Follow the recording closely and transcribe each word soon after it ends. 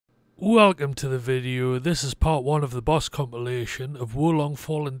Welcome to the video. This is part 1 of the boss compilation of Wulong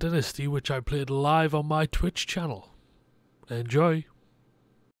Fallen Dynasty, which I played live on my Twitch channel. Enjoy.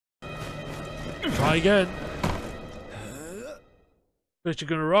 Try again. First you're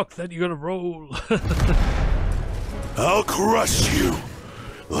gonna rock, then you're gonna roll. I'll crush you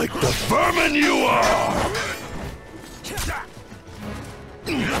like the vermin you are!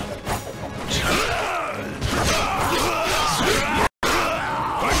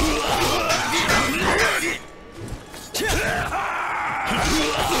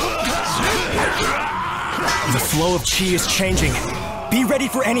 The flow of chi is changing. Be ready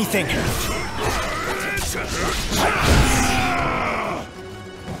for anything.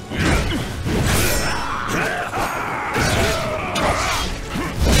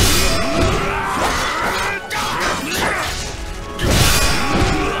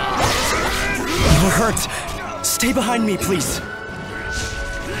 You're hurt. Stay behind me, please.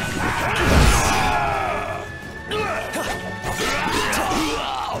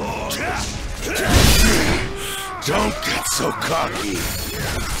 Don't get so cocky.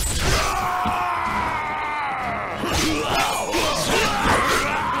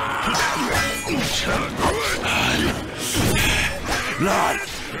 Not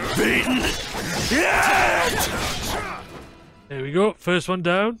beaten yet. There we go, first one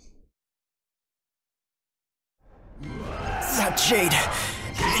down. That jade.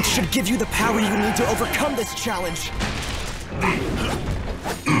 It should give you the power you need to overcome this challenge.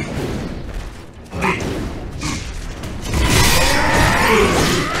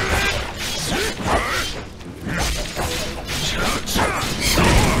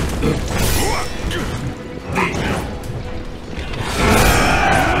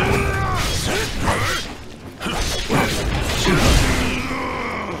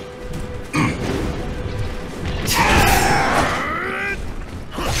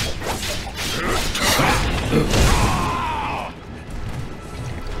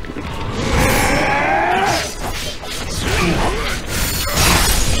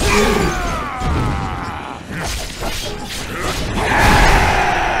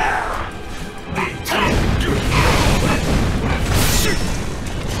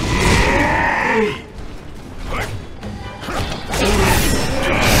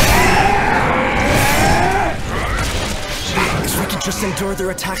 Just endure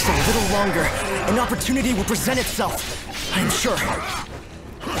their attacks a little longer. An opportunity will present itself, I'm sure.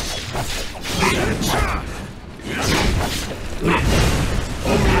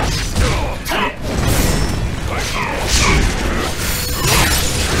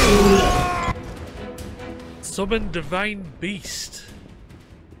 Summon Divine Beast.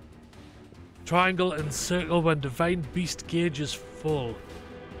 Triangle and circle when Divine Beast gauge is full.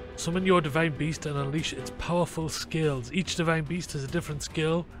 Summon your Divine Beast and unleash its powerful skills. Each Divine Beast has a different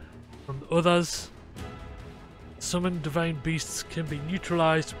skill from the others. Summoned Divine Beasts can be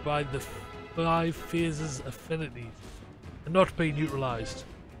neutralized by the 5 phases affinities and not be neutralized.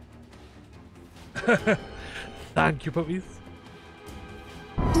 Thank you, puppies.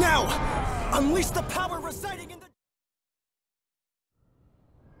 Now! Unleash the power residing in the...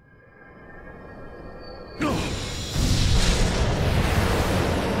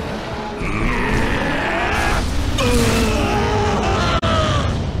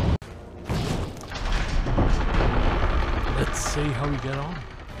 Let's see how we get on.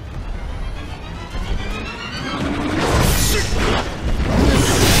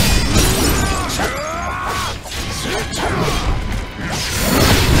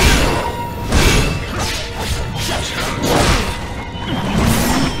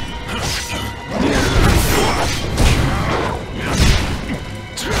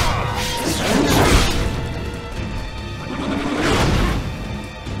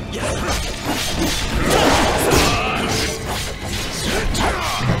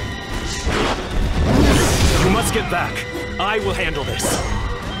 Get back. I will handle this.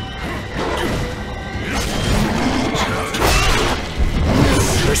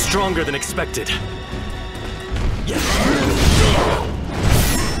 They're stronger than expected.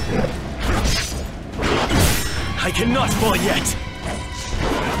 I cannot fall yet.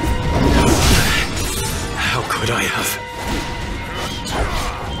 How could I have?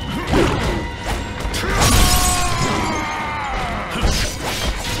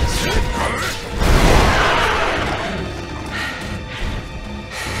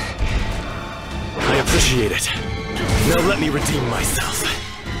 Appreciate it. Now let me redeem myself.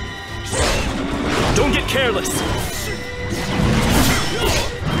 Don't get careless!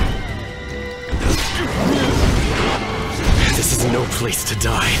 This is no place to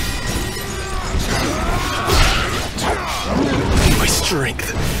die. My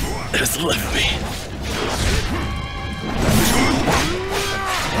strength has left me.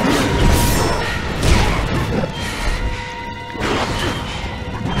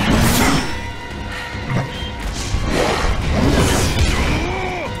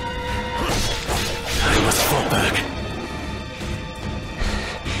 I must fall back.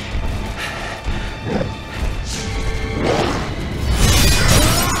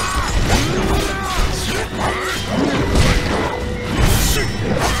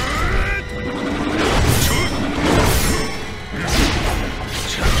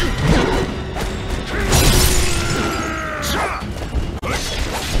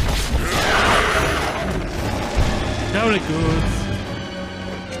 Very good.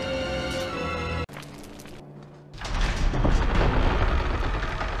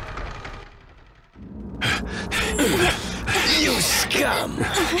 You scum!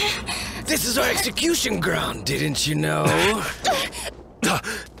 This is our execution ground, didn't you know? The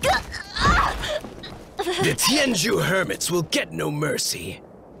Tianzhu hermits will get no mercy.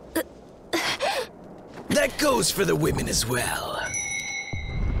 That goes for the women as well.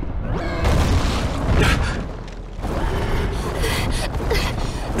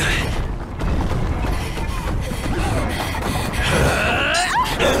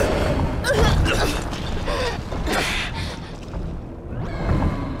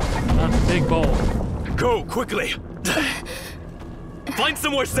 That's a big ball. Go, quickly! Find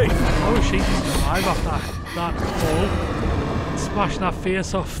somewhere safe! How is she to survive off that ball? Smash that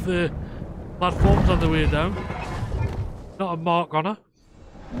face off the platforms on the way down. Not a mark on her.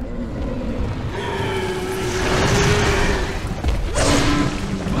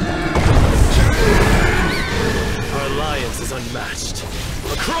 Our alliance is unmatched.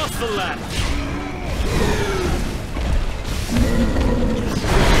 Across the land!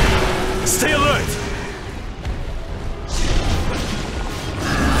 Stay alert!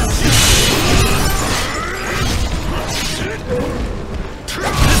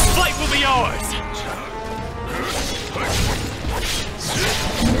 This fight will be ours!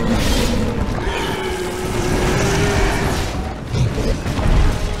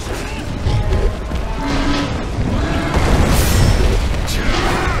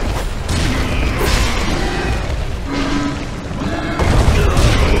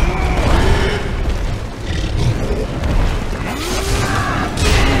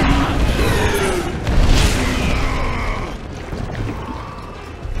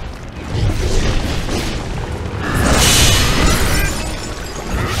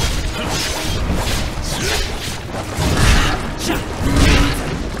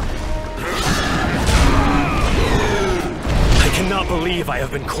 I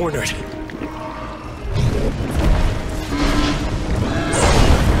have been cornered.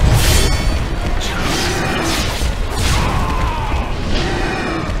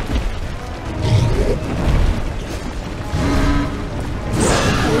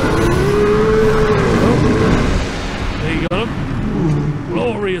 There you got him.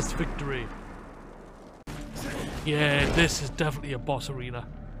 Glorious victory. Yeah, this is definitely a boss arena.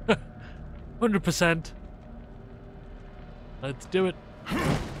 100%. Let's do it.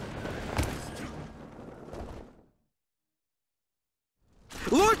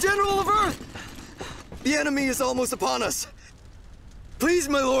 Lord General of Earth! The enemy is almost upon us. Please,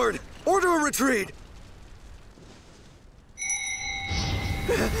 my lord, order a retreat.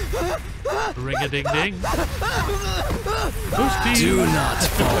 Ring-a-ding-ding. Do not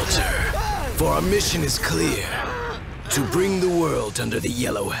falter, for our mission is clear. To bring the world under the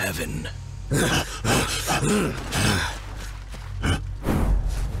yellow heaven.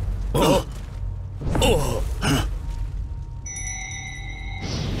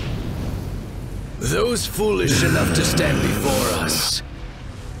 Those foolish enough to stand before us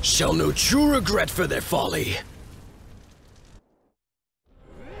shall know true regret for their folly.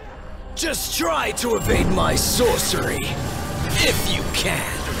 Just try to evade my sorcery, if you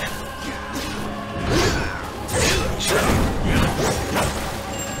can.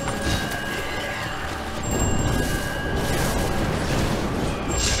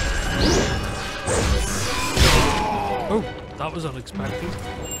 Oh, that was unexpected.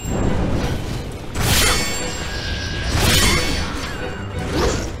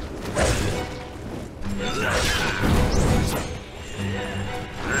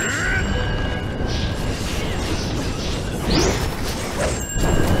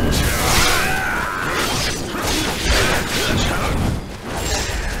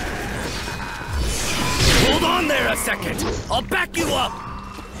 Hold on there a second! I'll back you up!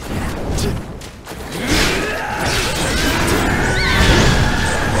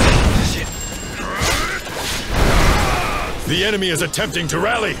 The enemy is attempting to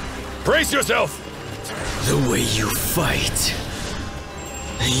rally. Brace yourself! The way you fight.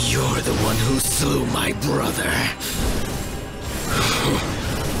 You're the one who slew my brother.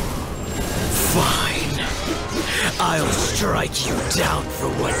 Fine. I'll strike you down for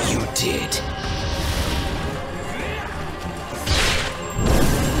what you did.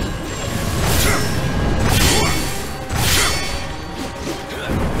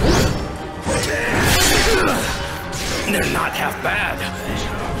 They're not half bad.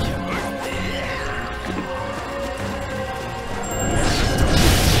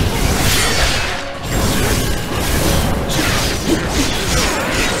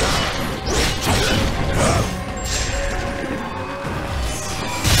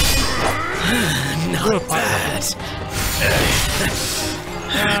 Not bad.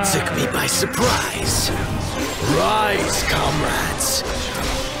 That took me by surprise. Rise, comrades.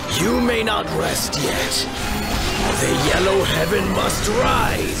 You may not rest yet. The yellow heaven must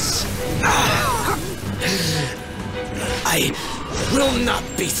rise. I will not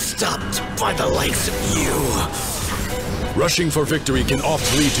be stopped by the likes of you. Rushing for victory can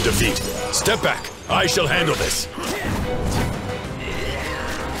oft lead to defeat. Step back. I shall handle this.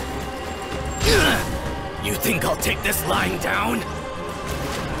 You think I'll take this lying down?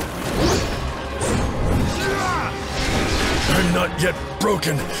 I'm not yet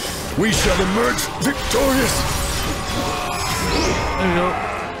broken. We shall emerge victorious. There you go.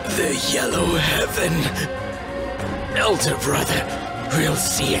 The yellow heaven. Elder brother, we'll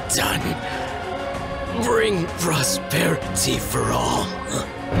see it done. Bring prosperity for all.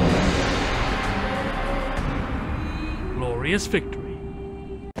 Glorious victory.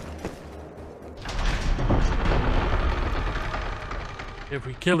 If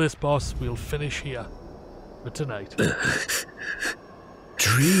we kill this boss, we'll finish here for tonight.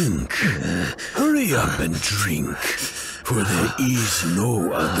 Drink. Hurry up and drink, for there is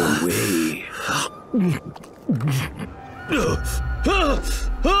no other way.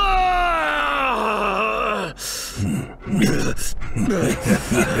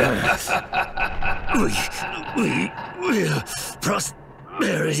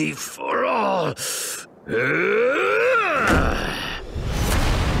 Prosperity for all.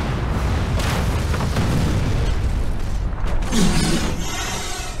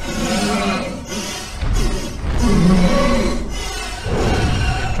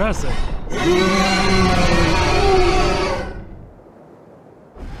 Interesting.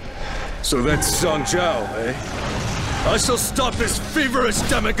 So that's Zhang Jiao, eh? I shall stop this feverish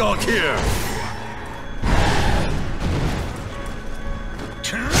demagogue here!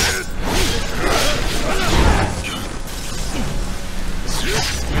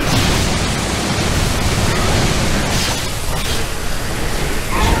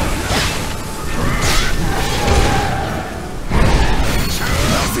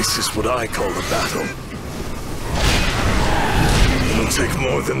 This is what I call a battle. It'll take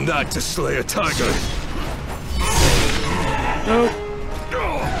more than that to slay a tiger. No.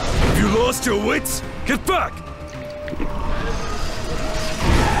 Have you lost your wits? Get back!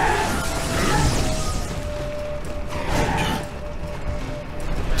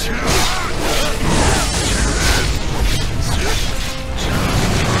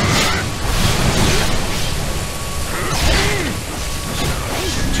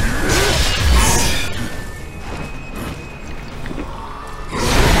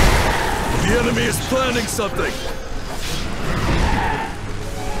 The enemy is planning something!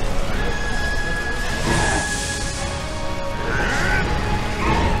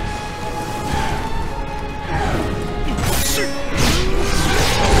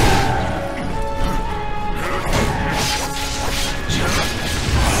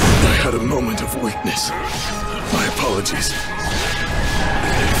 I had a moment of weakness. My apologies.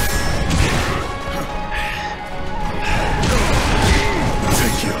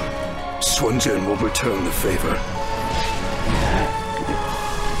 Thank you. Xuanzhen will return the favor.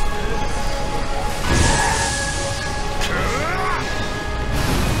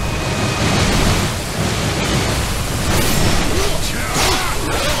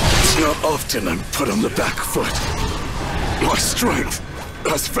 It's not often I'm put on the back foot. My strength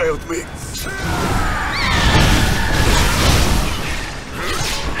has failed me.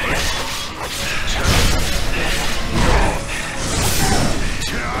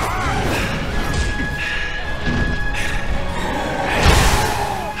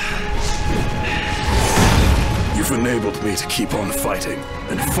 You've enabled me to keep on fighting,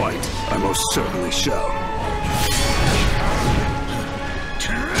 and fight I most certainly shall.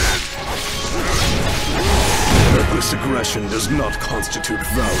 Reckless aggression does not constitute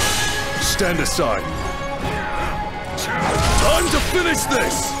valor. Stand aside. Time to finish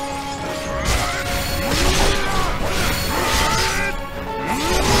this!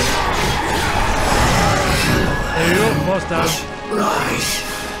 There you go, boss down. Rise.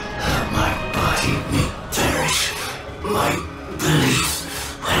 My body may perish. My belief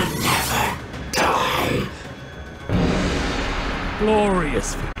will never die. Glorious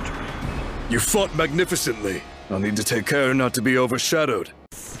victory. You fought magnificently. I'll need to take care not to be overshadowed.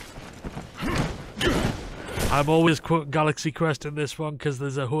 I'm always quoting Galaxy Quest in this one because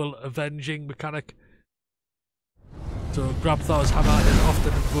there's a whole avenging mechanic. So Grab Thor's hammer is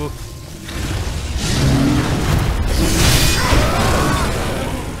often invoked.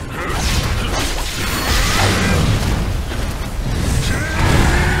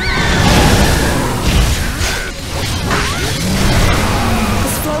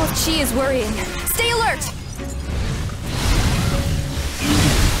 This flow of chi is worrying. Stay alert!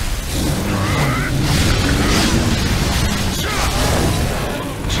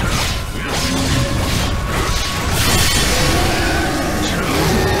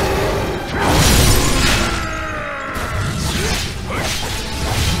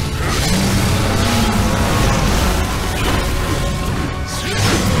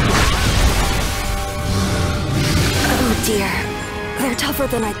 Oh dear. They're tougher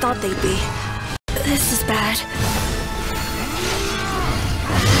than I thought they'd be. This is bad.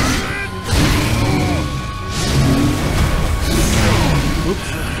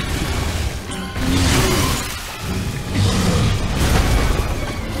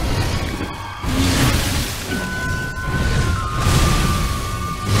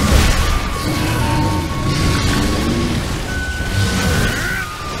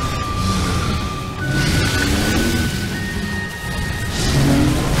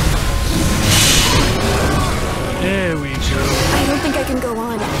 There we go. I don't think I can go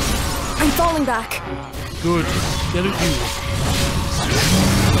on. I'm falling back. Good. Get it you.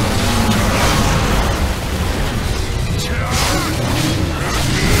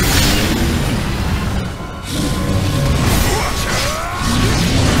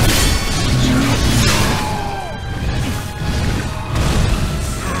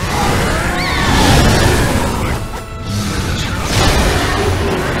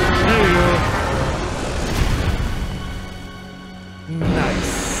 There we go.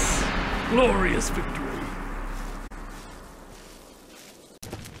 Nice. Glorious victory.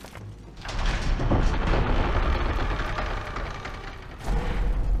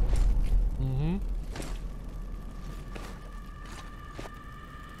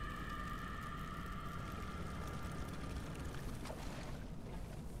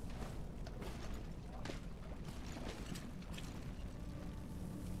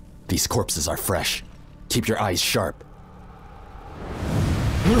 These corpses are fresh. Keep your eyes sharp.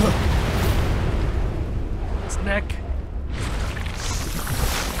 Its neck.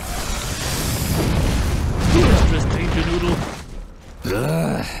 Mistress Danger Noodle.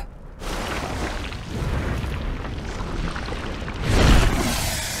 Yeah.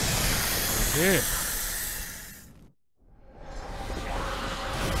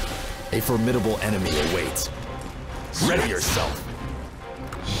 A formidable enemy awaits. Ready yourself.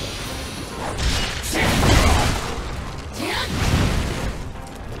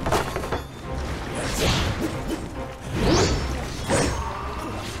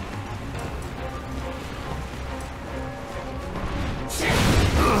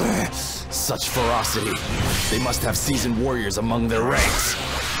 Such ferocity. They must have seasoned warriors among their ranks.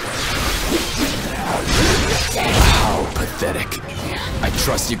 How pathetic. I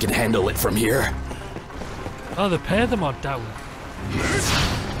trust you can handle it from here. Oh, the pair of them are down.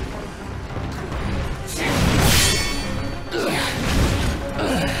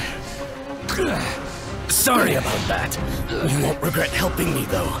 Sorry about that. You won't regret helping me,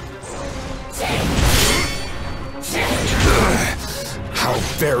 though. How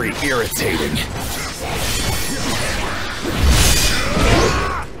very irritating.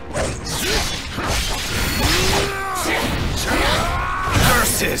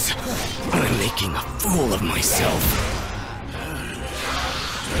 Curses! I'm making a fool of myself.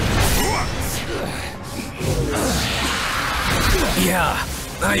 Yeah,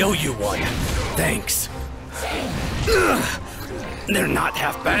 I owe you one. Thanks. They're not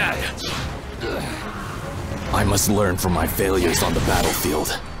half bad. I must learn from my failures on the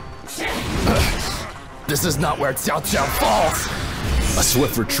battlefield. This is not where Cao Cao falls! A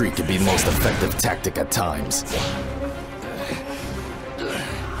swift retreat can be the most effective tactic at times.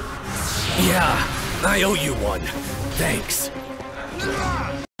 Yeah, I owe you one. Thanks.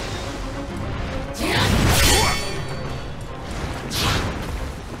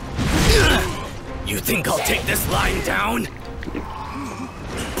 You think I'll take this lying down?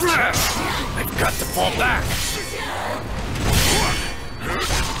 I've got to fall back!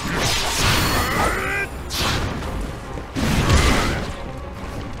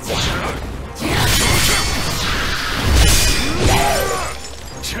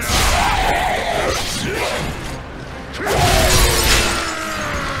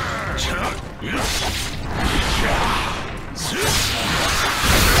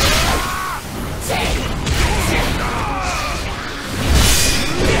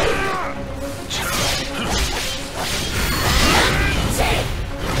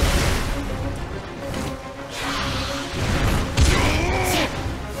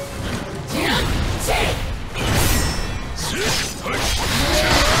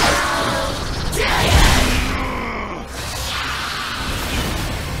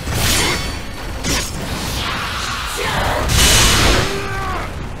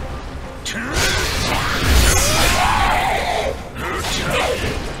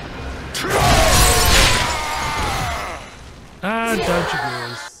 And down she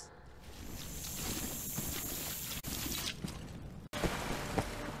goes.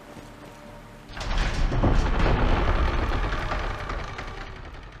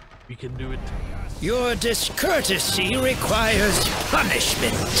 We can do it. Your discourtesy requires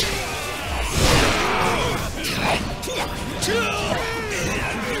punishment.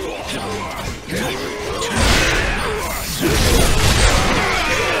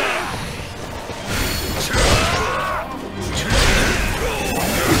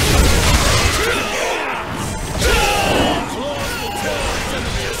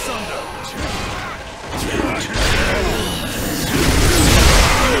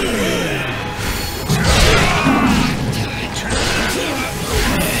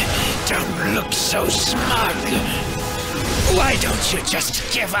 Don't look so smug. Why don't you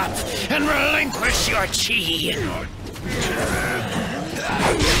just give up and relinquish your chi?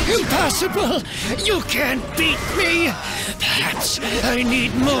 Impossible! You can't beat me! Perhaps I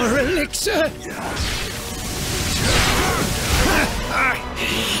need more elixir?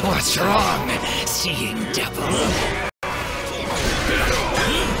 What's wrong? Seeing double?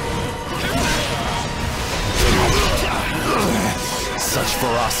 Such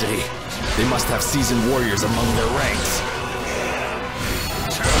ferocity. They must have seasoned warriors among their ranks.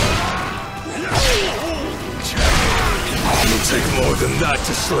 It'll take more than that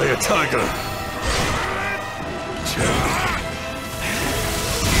to slay a tiger.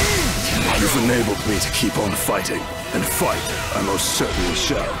 You've enabled me to keep on fighting, and fight I most certainly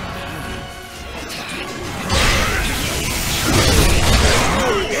shall.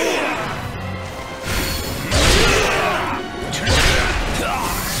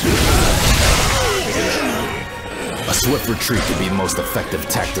 A swift retreat could be the most effective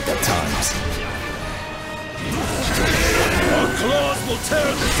tactic at times. Our claws will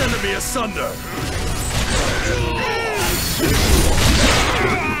tear this enemy asunder!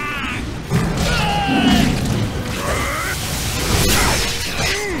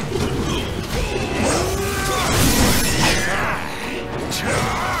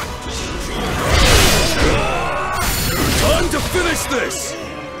 Time to finish this!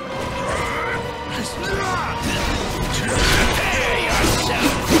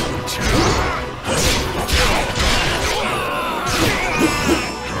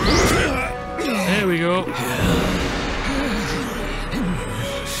 There we go.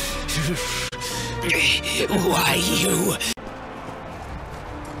 Why you?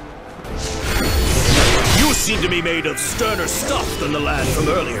 You seem to be made of sterner stuff than the lad from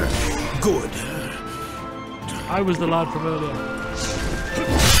earlier. Good. I was the lad from earlier.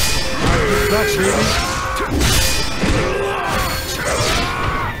 Back, baby.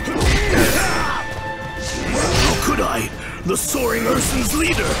 How could I? The soaring Urson's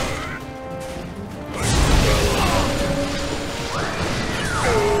leader!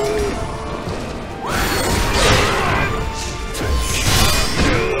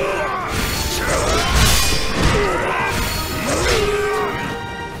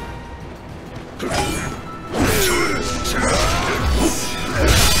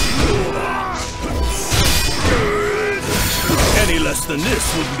 Any less than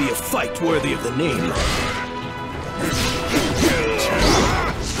this wouldn't be a fight worthy of the name.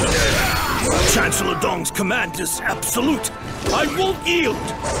 Chancellor Dong's command is absolute. I won't yield.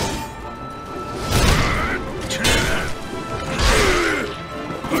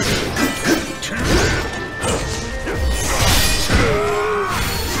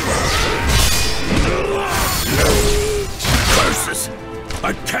 Curses!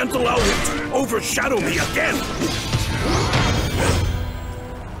 I can't allow him to overshadow me again.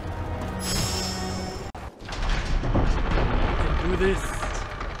 We can do this.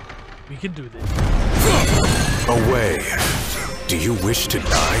 We can do this. Away. Do you wish to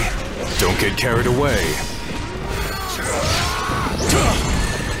die? Don't get carried away.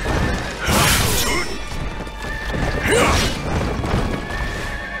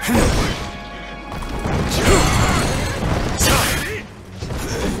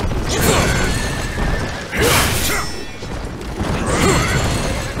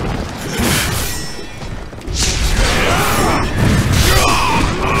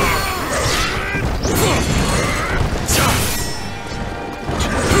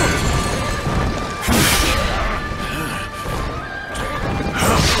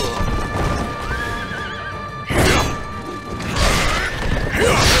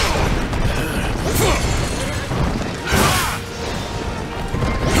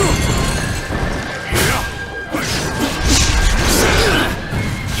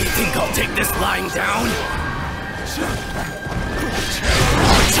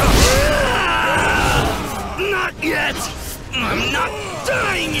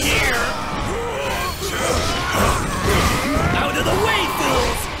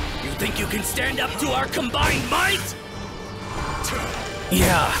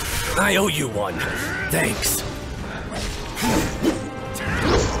 Yeah, I owe you one. Thanks.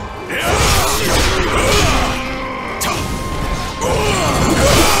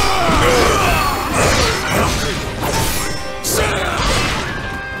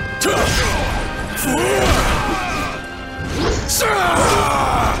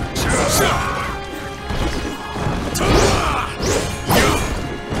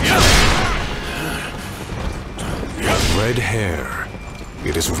 Red hair.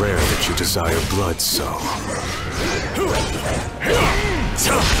 It is rare that you desire blood so.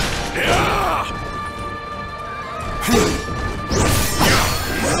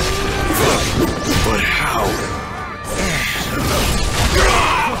 But how?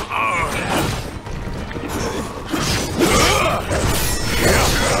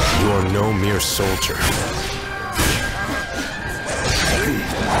 You are no mere soldier.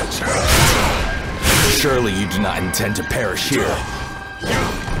 Surely you do not intend to perish here.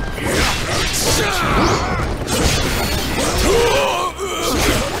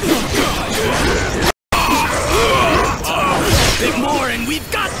 Big more and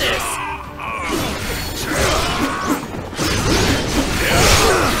we've got this!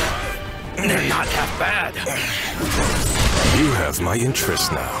 They're not half bad. You have my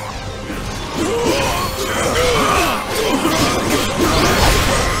interest now.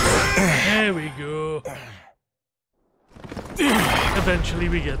 There we go. Eventually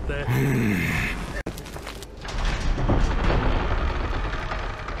we get there.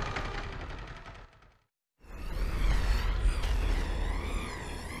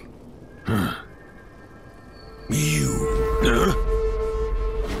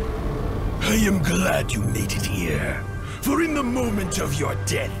 I am glad you made it here. For in the moment of your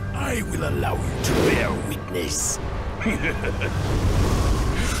death, I will allow you to bear witness.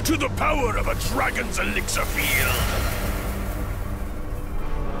 To the power of a dragon's elixir field.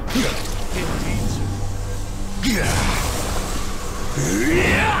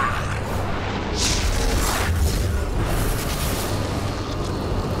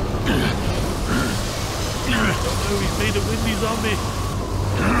 He's made a windy zombie.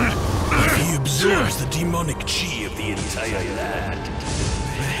 He absorbs the demonic chi of the entire land.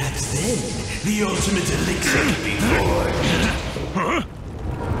 Perhaps then, the ultimate elixir can be forged.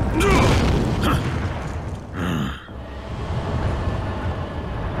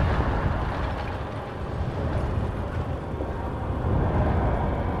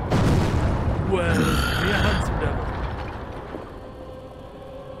 Well, be a handsome devil.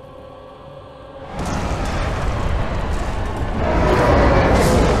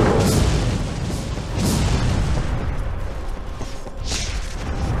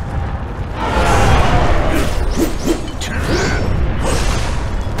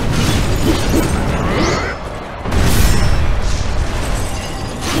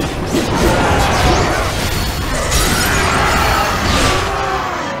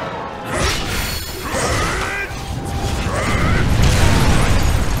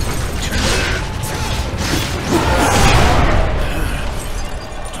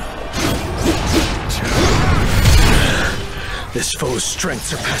 This foe's strength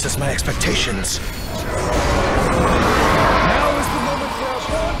surpasses my expectations. Now is the moment for our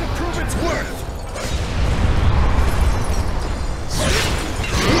bond to prove its worth!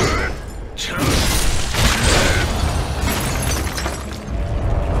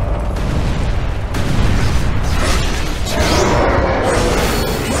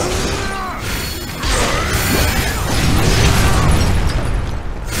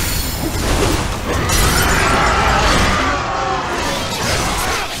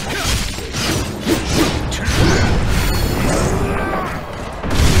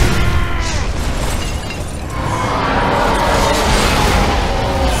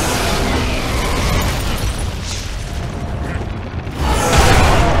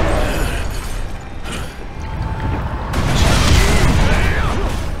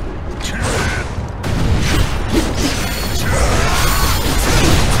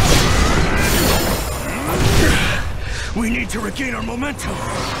 to regain our momentum.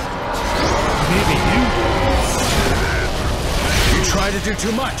 Maybe you. You try to do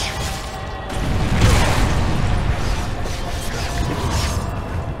too much.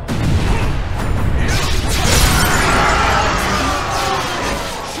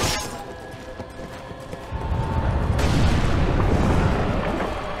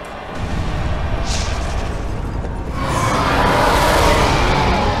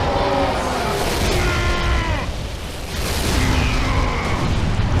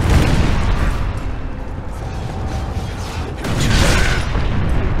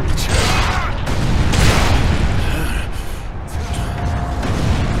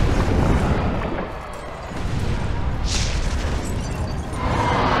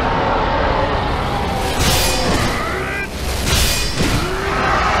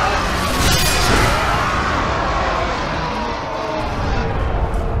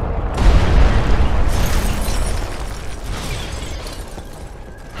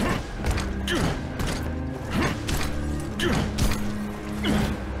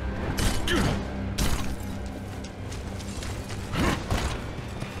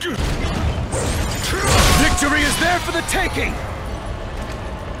 Victory is there for the taking!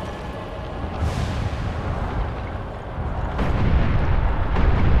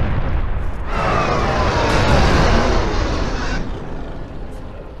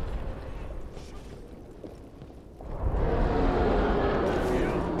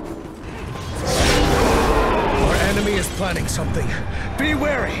 Our enemy is planning something. Be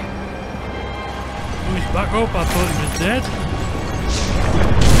wary! Oh, he's back up. I thought he was dead.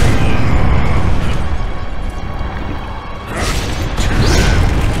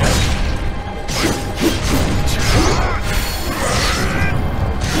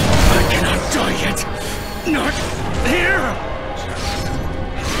 Not here!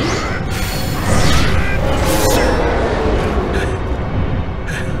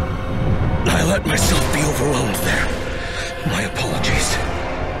 I let myself be overwhelmed there. My apologies.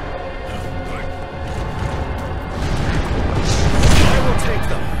 I will take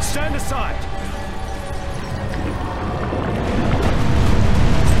them. Stand aside.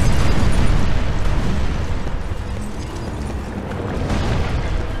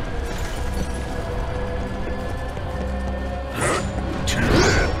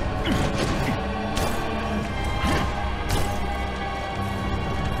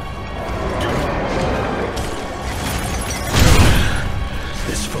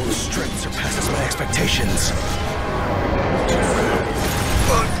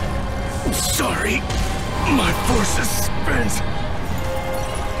 Sorry, my forces spent.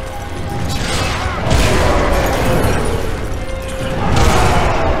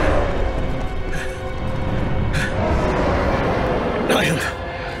 I am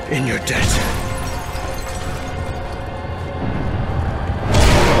in your debt.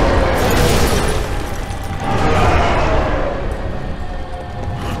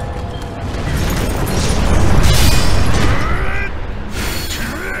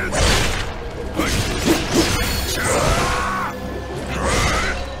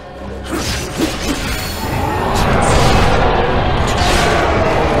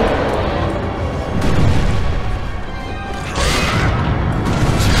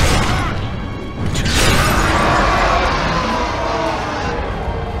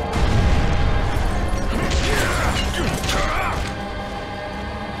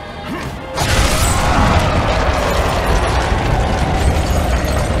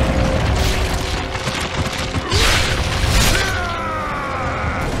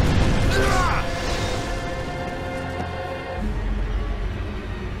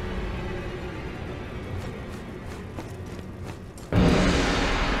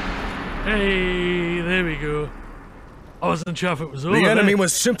 Hey, there we go. I wasn't sure if it was over. The enemy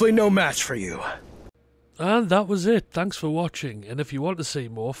was simply no match for you. And that was it. Thanks for watching. And if you want to see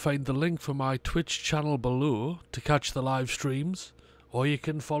more, find the link for my Twitch channel below to catch the live streams, or you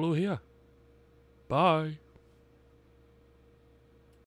can follow here. Bye.